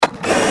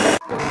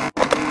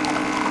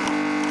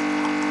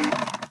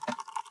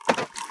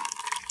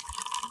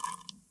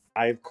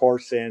I, of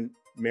course, am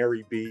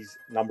Mary B's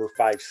number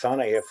 5 son.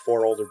 I have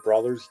 4 older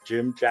brothers,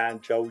 Jim, John,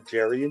 Joe,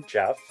 Jerry, and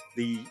Jeff.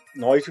 The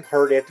noise you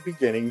heard at the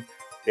beginning,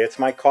 that's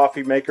my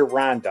coffee maker,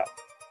 Rhonda.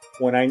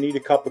 When I need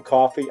a cup of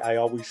coffee, I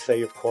always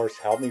say, of course,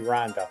 help me,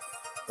 Rhonda.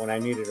 When I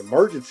need an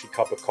emergency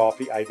cup of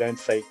coffee, I then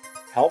say,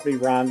 help me,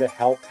 Rhonda,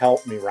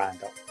 help me,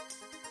 Rhonda.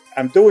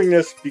 I'm doing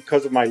this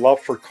because of my love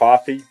for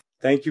coffee.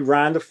 Thank you,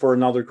 Rhonda, for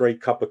another great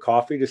cup of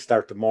coffee to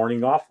start the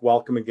morning off.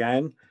 Welcome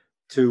again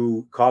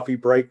to Coffee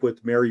Break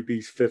with Mary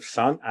B's 5th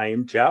son. I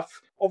am Jeff.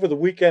 Over the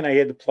weekend, I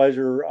had the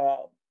pleasure,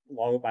 along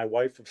with my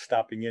wife, of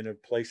stopping in a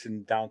place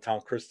in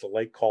downtown Crystal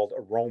Lake called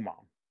Aroma.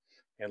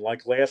 And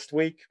like last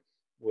week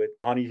with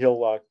Honey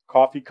Hill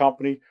Coffee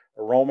Company,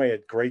 Aroma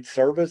had great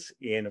service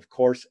and, of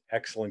course,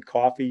 excellent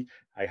coffee.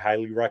 I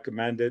highly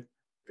recommend it.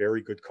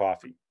 Very good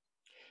coffee.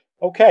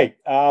 Okay,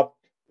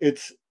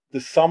 it's the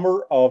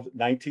summer of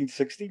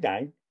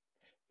 1969,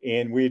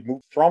 and we had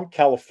moved from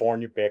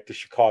California back to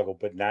Chicago,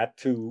 but not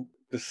to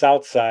the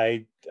south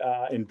side.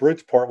 In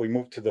Bridgeport, we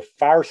moved to the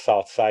far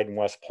south side in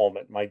West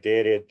Pullman. My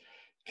dad had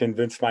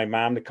convinced my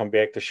mom to come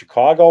back to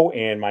Chicago,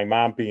 and my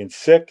mom being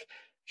sick,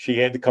 she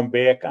had to come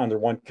back under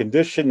one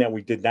condition, that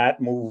we did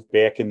not move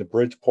back into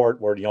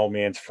Bridgeport where the old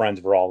man's friends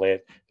were all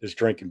at, his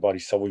drinking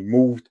buddies. So we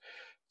moved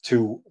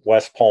to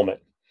West Pullman.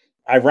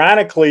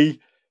 Ironically,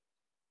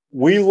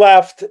 we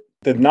left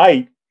the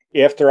night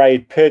after I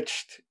had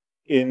pitched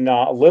in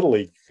Little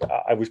League.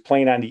 I was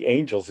playing on the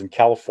Angels in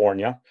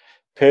California,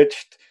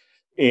 pitched,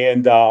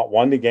 and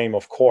won the game,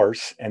 of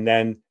course. And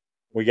then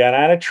we got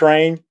on a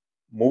train,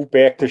 moved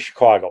back to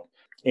Chicago.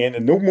 And a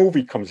new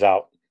movie comes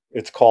out.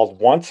 It's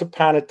called Once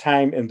Upon a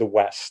Time in the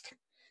West.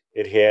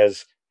 It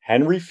has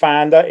Henry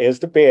Fonda as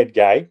the bad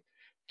guy,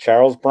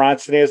 Charles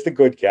Bronson as the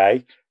good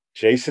guy,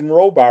 Jason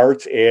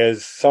Robards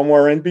as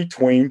somewhere in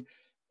between,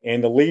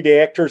 and the lead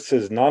actress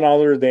is none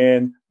other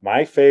than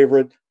my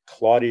favorite,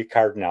 Claudia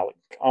Cardinelli.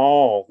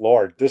 Oh,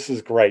 Lord, this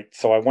is great.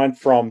 So I went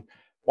from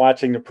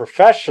watching The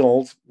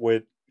Professionals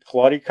with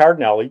Claudia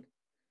Cardinelli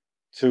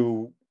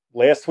to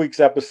last week's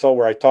episode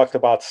where I talked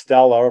about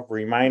Stella,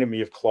 reminding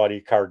me of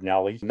Claudia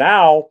Cardinelli.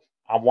 Now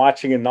I'm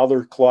watching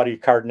another Claudia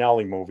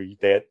Cardinelli movie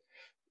that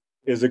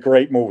is a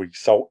great movie.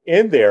 So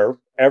in there,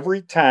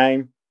 every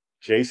time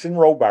Jason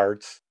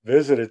Robards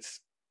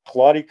visits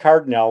Claudia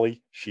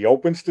Cardinelli, she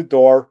opens the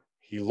door,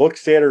 he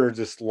looks at her,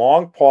 this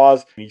long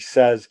pause, and he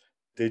says,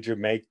 "Did you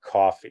make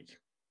coffee?"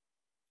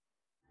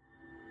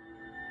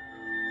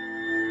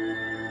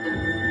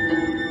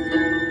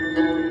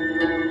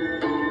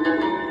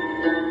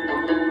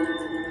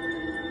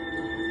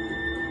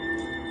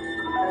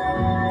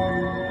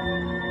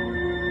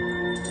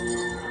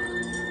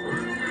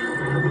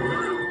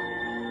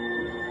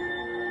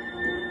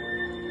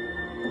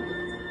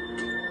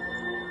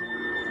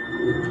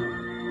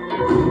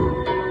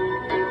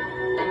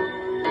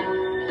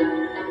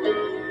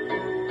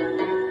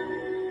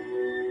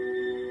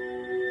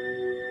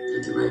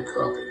 Did you make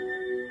coffee?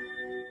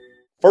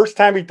 First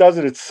time he does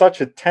it, it's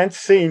such a tense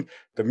scene.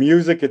 The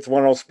music, it's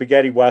one of those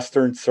spaghetti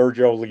westerns,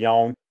 Sergio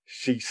Leone.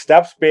 She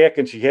steps back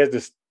and she has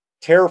this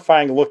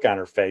terrifying look on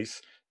her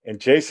face. And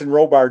Jason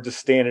Robards is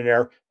standing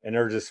there, and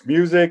there's this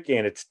music,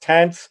 and it's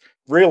tense.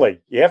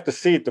 Really, you have to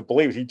see it to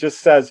believe it. He just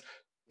says,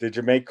 "Did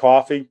you make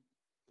coffee?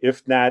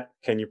 If not,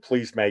 can you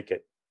please make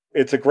it?"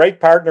 It's a great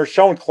partner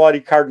showing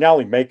Claudia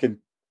Cardinelli making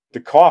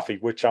the coffee,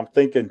 which I'm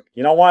thinking,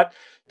 you know what?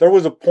 There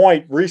was a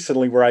point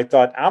recently where I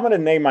thought, I'm going to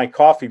name my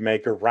coffee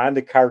maker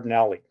Rhonda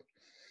Cardinelli.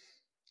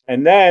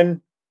 And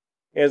then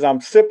as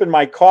I'm sipping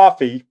my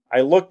coffee,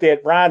 I looked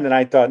at Rhonda and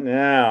I thought,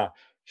 nah,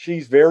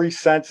 she's very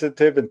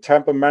sensitive and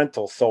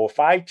temperamental. So if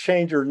I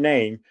change her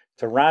name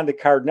to Rhonda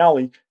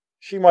Cardinelli,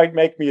 she might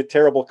make me a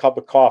terrible cup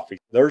of coffee.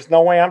 There's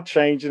no way I'm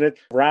changing it.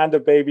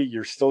 Rhonda, baby,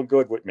 you're still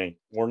good with me.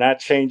 We're not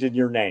changing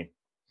your name.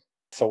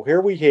 So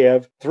here we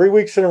have 3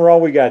 weeks in a row.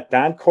 We got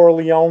Don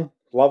Corleone,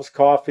 loves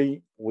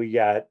coffee. We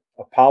got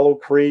Apollo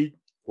Creed,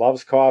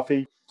 loves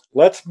coffee.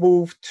 Let's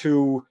move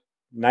to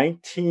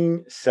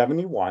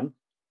 1971.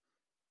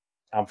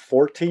 I'm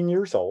 14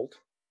 years old,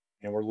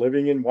 and we're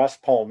living in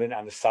West Pullman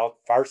on the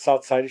far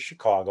south side of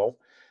Chicago.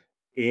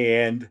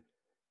 And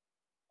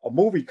a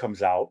movie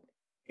comes out,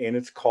 and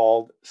it's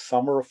called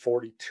Summer of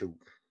 42.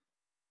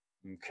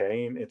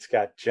 Okay, and it's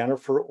got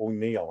Jennifer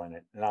O'Neill in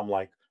it. And I'm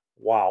like,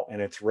 wow,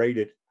 and it's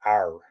rated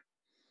R.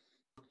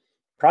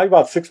 Probably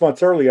about 6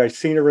 months earlier, I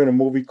seen her in a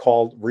movie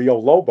called Rio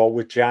Lobo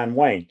with John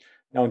Wayne.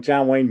 Now, in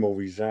John Wayne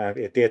movies,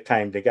 at that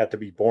time, they got to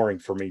be boring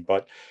for me.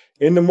 But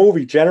in the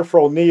movie, Jennifer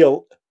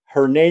O'Neill,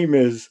 her name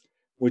is,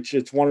 which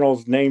it's one of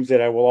those names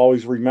that I will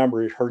always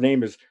remember. Her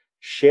name is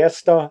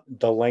Shasta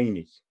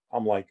Delaney.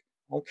 I'm like,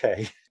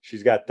 okay.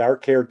 She's got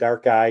dark hair,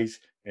 dark eyes,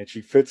 and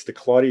she fits the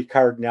Claudia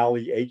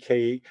Cardinelli,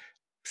 a.k.a.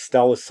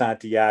 Stella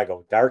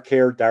Santiago. Dark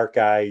hair, dark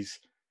eyes.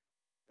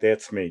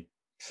 That's me.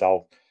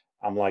 So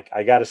I'm like,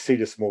 I got to see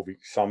this movie.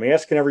 So I'm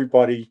asking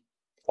everybody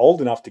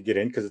old enough to get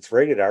in, because it's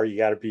rated R. You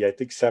got to be, I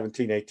think,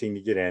 17, 18 to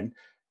get in.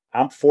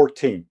 I'm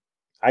 14.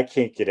 I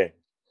can't get in.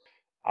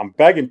 I'm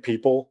begging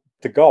people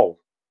to go.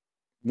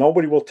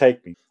 Nobody will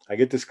take me. I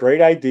get this great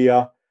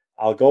idea.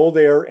 I'll go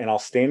there and I'll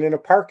stand in a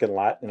parking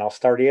lot and I'll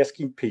start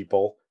asking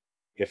people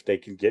if they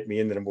can get me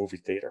into the movie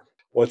theater.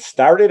 What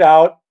started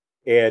out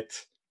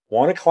at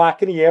 1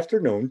 o'clock in the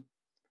afternoon,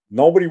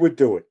 nobody would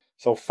do it.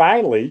 So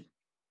finally,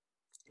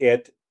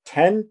 at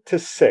 10 to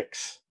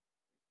 6,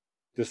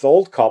 this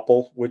old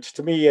couple, which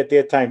to me at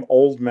that time,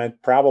 old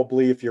meant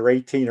probably if you're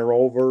 18 or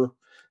over,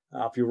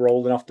 if you were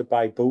old enough to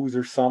buy booze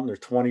or something, or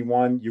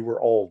 21, you were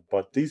old.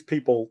 But these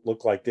people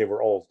looked like they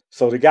were old.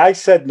 So the guy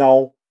said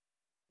no.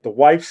 The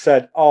wife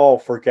said, "Oh,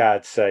 for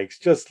God's sakes,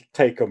 just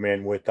take them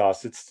in with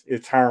us.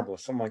 It's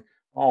harmless." I'm like,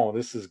 "Oh,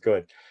 this is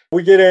good."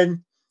 We get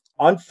in.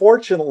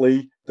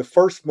 Unfortunately, the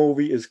first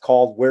movie is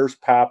called Where's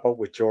Papa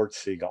with George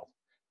Segal.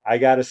 I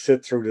got to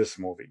sit through this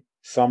movie.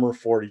 Summer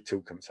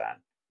 42 comes on.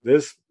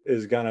 This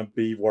is going to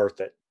be worth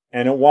it.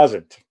 And it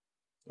wasn't.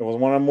 It was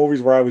one of the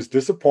movies where I was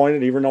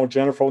disappointed, even though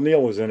Jennifer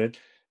O'Neill was in it.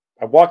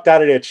 I walked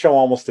out of that show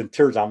almost in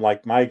tears. I'm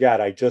like, my God,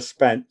 I just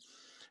spent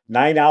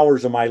 9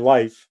 hours of my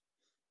life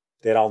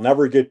that I'll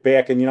never get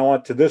back. And you know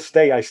what? To this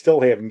day, I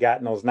still haven't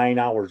gotten those 9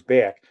 hours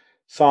back.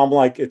 So I'm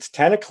like, it's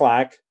 10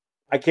 o'clock.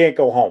 I can't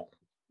go home.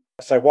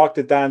 So I walked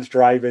to Don's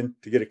Drive-In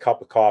to get a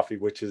cup of coffee,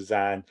 which is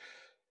on.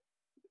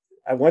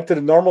 I went to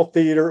the Normal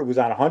Theater. It was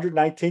on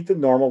 119th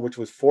and Normal, which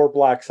was 4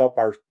 blocks up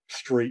our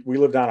street. We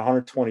lived on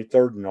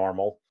 123rd and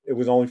Normal. It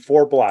was only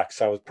 4 blocks.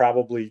 So I was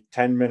probably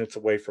 10 minutes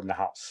away from the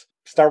house.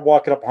 Start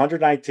walking up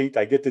 119th.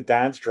 I get to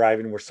Don's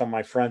Drive-In where some of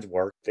my friends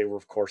work. They were,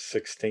 of course,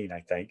 16,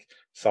 I think.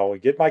 So I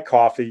get my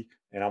coffee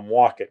and I'm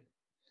walking.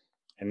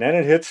 And then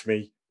it hits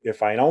me.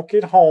 If I don't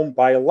get home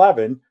by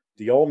 11,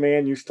 the old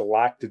man used to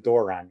lock the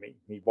door on me.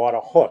 He bought a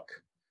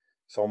hook.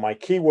 So my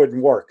key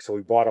wouldn't work. So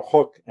he bought a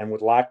hook and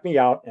would lock me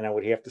out and I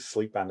would have to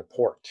sleep on the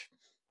porch.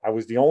 I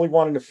was the only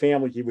one in the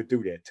family he would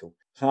do that to.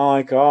 So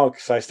I'm like, oh,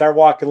 so I start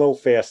walking a little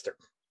faster.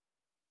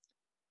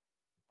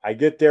 I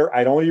get there.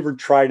 I don't even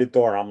try the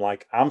door. I'm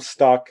like, I'm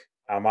stuck.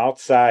 I'm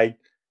outside.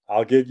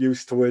 I'll get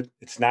used to it.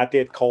 It's not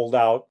that cold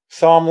out.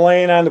 So I'm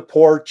laying on the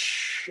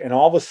porch and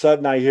all of a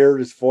sudden I hear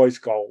this voice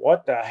go,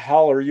 "What the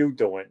hell are you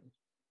doing?"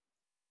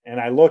 And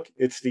I look,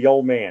 it's the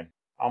old man.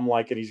 I'm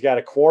like, and he's got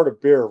a quart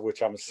of beer,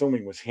 which I'm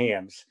assuming was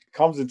Hamm's.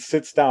 Comes and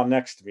sits down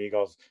next to me. He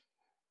goes,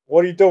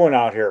 "What are you doing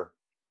out here?"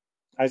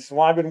 I said,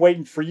 "Well, I've been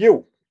waiting for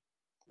you."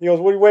 He goes,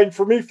 "What are you waiting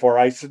for me for?"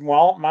 I said,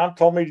 "Well, Mom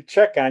told me to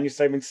check on you,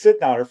 so I've been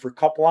sitting out here for a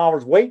couple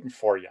hours waiting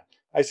for you."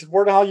 I said,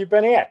 "Where the hell you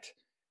been at?"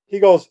 He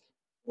goes,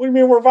 "What do you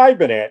mean, where have I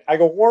been at?" I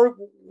go,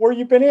 where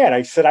you been at?"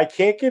 I said, "I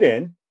can't get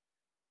in.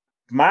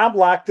 Mom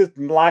locked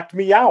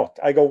me out."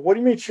 I go, "What do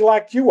you mean she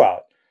locked you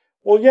out?"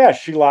 "Well, yeah,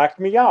 she locked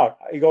me out."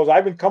 He goes,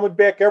 "I've been coming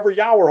back every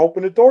hour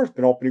hoping the door's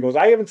been open." He goes,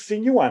 "I haven't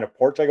seen you on the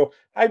porch." I go,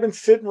 "I've been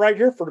sitting right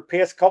here for the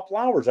past couple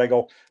hours." I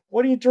go,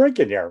 "What are you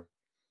drinking there?"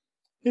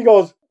 He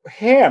goes,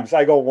 "Hamm's."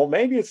 I go, "Well,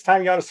 maybe it's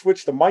time you ought to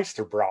switch to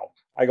Meisterbrow."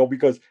 I go,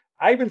 "Because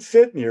I've been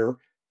sitting here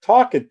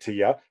talking to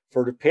you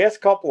for the past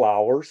couple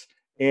hours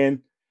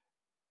and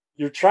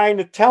you're trying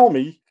to tell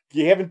me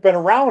you haven't been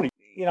around.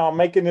 I'm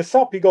making this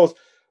up." He goes,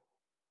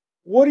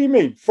 "What do you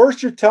mean?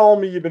 First you're telling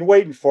me you've been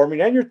waiting for me,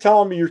 then you're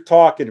telling me you're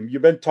talking to me.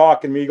 You've been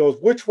talking to me." He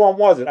goes, "Which one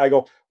was it?" I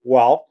go,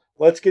 "Well,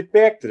 let's get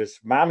back to this.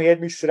 Mom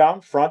had me sit out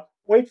in front,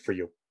 wait for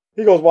you."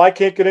 He goes, "Well, I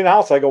can't get in the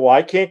house." I go, "Well,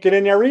 I can't get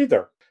in there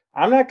either.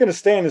 I'm not going to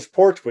stay on this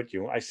porch with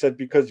you." I said,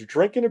 "Because you're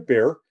drinking a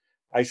beer."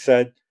 I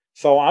said,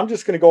 "So I'm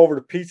just going to go over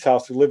to Pete's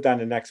house who lived on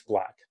the next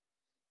block."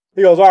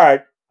 He goes, "All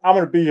right, I'm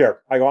going to be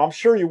here." I go, "I'm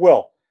sure you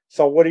will."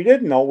 So what he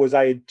didn't know was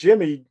I had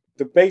jimmied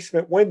the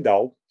basement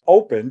window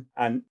open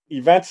on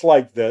events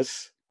like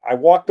this. I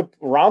walked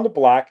around the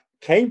block,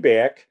 came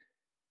back,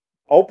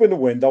 opened the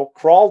window,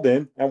 crawled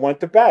in, and went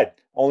to bed.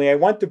 Only I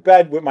went to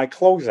bed with my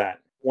clothes on.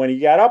 When he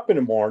got up in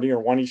the morning, or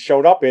when he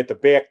showed up at the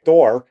back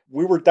door,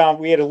 we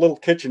had a little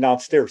kitchen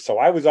downstairs. So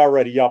I was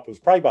already up. It was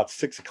probably about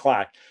 6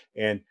 o'clock.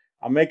 And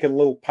I'm making a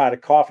little pot of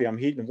coffee. I'm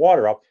heating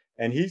water up.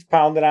 And he's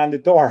pounding on the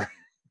door.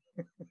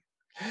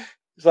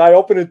 So I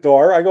open the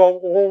door. I go,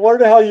 "Well, where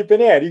the hell you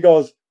been at?" He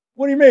goes,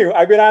 "What do you mean?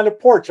 I've been on the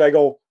porch." I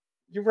go,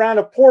 "You were on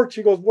the porch?"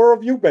 He goes, "Where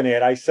have you been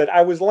at?" I said,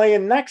 "I was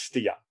laying next to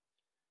you."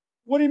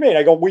 "What do you mean?"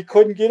 I go, "We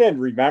couldn't get in,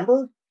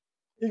 remember?"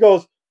 He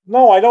goes,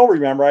 "No, I don't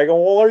remember." I go,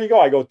 "Well, there you go."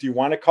 I go, "Do you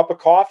want a cup of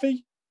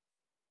coffee?"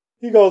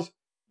 He goes,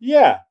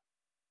 "Yeah."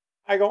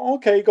 I go,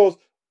 "Okay." He goes,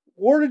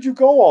 "Where did you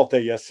go all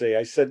day yesterday?"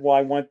 I said, "Well,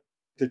 I went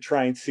to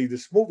try and see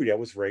this movie that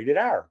was rated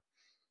R.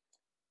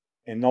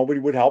 And nobody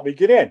would help me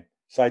get in."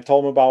 So I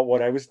told him about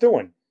what I was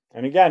doing.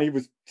 And again, he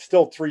was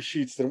still 3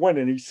 sheets to the wind.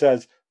 And he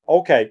says,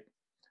 "Okay,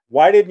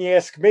 why didn't you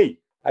ask me?"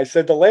 I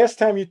said, "The last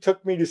time you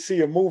took me to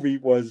see a movie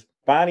was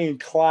Bonnie and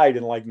Clyde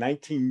in like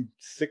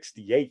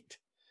 1968.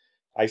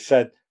 I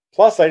said,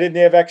 "Plus I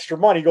didn't have extra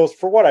money." He goes,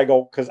 "For what?" I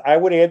go, "Because I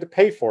would have had to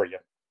pay for you."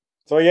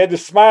 So he had the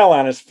smile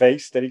on his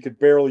face that he could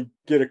barely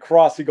get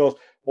across. He goes,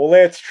 "Well,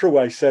 that's true."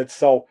 I said,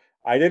 "So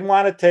I didn't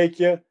want to take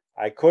you.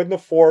 I couldn't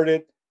afford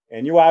it.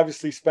 And you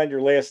obviously spent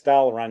your last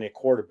dollar on that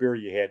quart of beer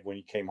you had when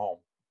you came home."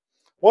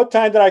 "What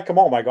time did I come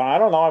home?" I go, "I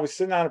don't know. I was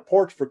sitting on a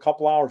porch for a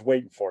couple hours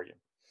waiting for you."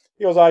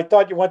 He goes, "I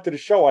thought you went to the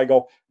show." I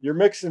go, "You're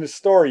mixing the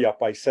story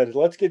up." I said,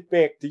 "Let's get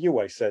back to you."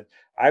 I said,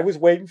 "I was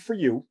waiting for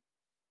you.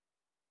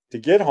 to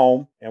get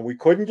home, and we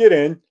couldn't get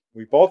in.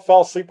 We both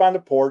fell asleep on the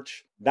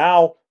porch.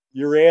 Now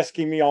you're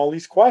asking me all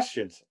these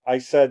questions. I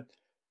said,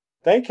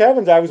 thank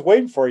heavens I was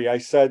waiting for you. I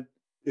said,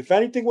 if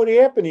anything would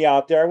happen to you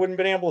out there, I wouldn't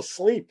have been able to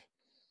sleep.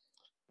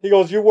 He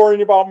goes, you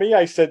worrying about me?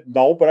 I said,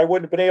 no, but I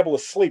wouldn't have been able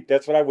to sleep.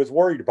 That's what I was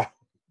worried about.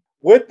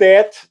 With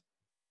that,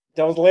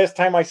 that was the last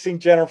time I seen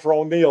Jennifer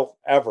O'Neill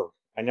ever.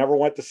 I never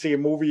went to see a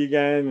movie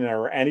again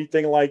or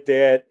anything like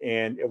that,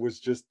 and it was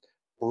just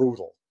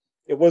brutal.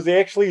 It was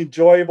actually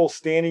enjoyable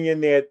standing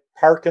in that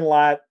parking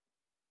lot.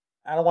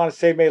 I don't want to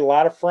say I made a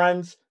lot of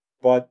friends,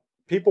 but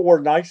people were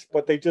nice,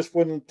 but they just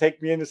wouldn't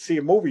take me in to see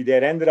a movie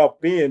that ended up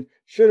being,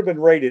 should have been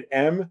rated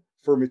M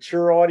for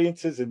mature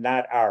audiences and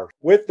not R.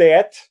 With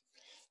that,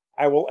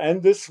 I will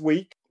end this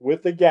week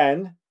with,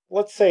 again,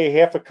 let's say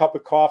half a cup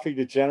of coffee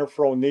to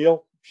Jennifer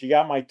O'Neill. She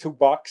got my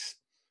 $2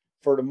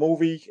 for the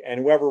movie, and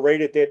whoever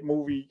rated that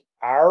movie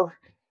R,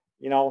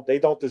 they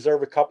don't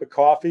deserve a cup of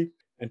coffee.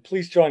 And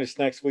please join us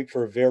next week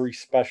for a very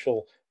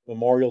special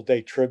Memorial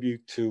Day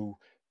tribute to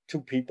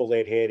two people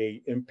that had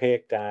an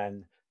impact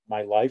on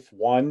my life.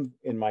 One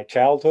in my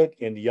childhood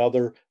and the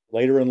other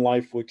later in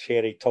life, which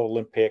had a total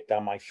impact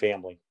on my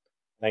family.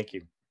 Thank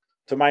you.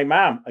 To my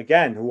mom,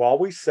 again, who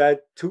always said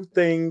 2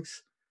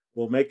 things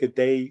will make a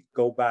day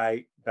go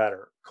by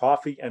better: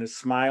 coffee and a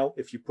smile.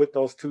 If you put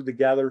those 2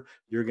 together,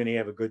 you're going to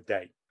have a good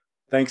day.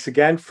 Thanks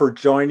again for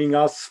joining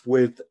us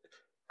with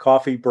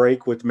Coffee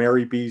Break with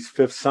Mary B's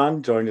Fifth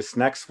Son. Join us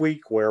next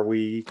week where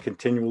we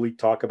continually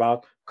talk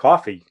about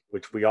coffee,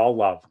 which we all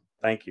love.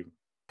 Thank you.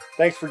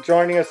 Thanks for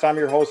joining us. I'm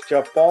your host,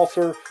 Jeff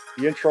Balser.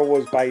 The intro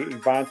was by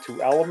Yvonne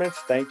Two Elements.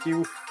 Thank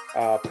you.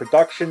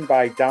 Production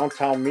by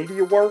Downtown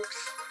Media Works.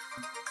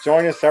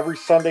 Join us every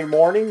Sunday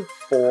morning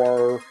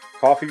for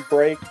Coffee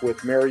Break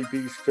with Mary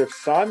B's Fifth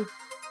Son.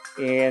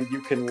 And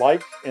you can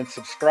like and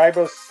subscribe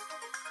us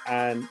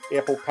on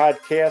Apple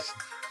Podcasts.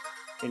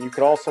 And you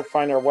can also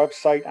find our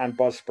website on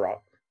Buzzsprout.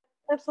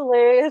 That's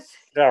hilarious.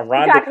 Yeah,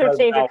 Rhonda. You're not going to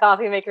change a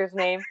coffee maker's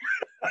name.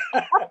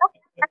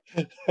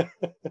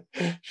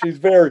 She's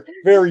very,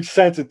 very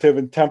sensitive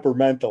and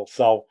temperamental.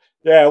 So,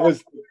 yeah,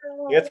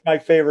 it's my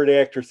favorite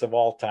actress of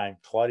all time,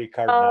 Claudia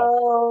Cardinal.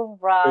 Oh,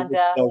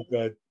 Rhonda. It was so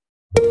good.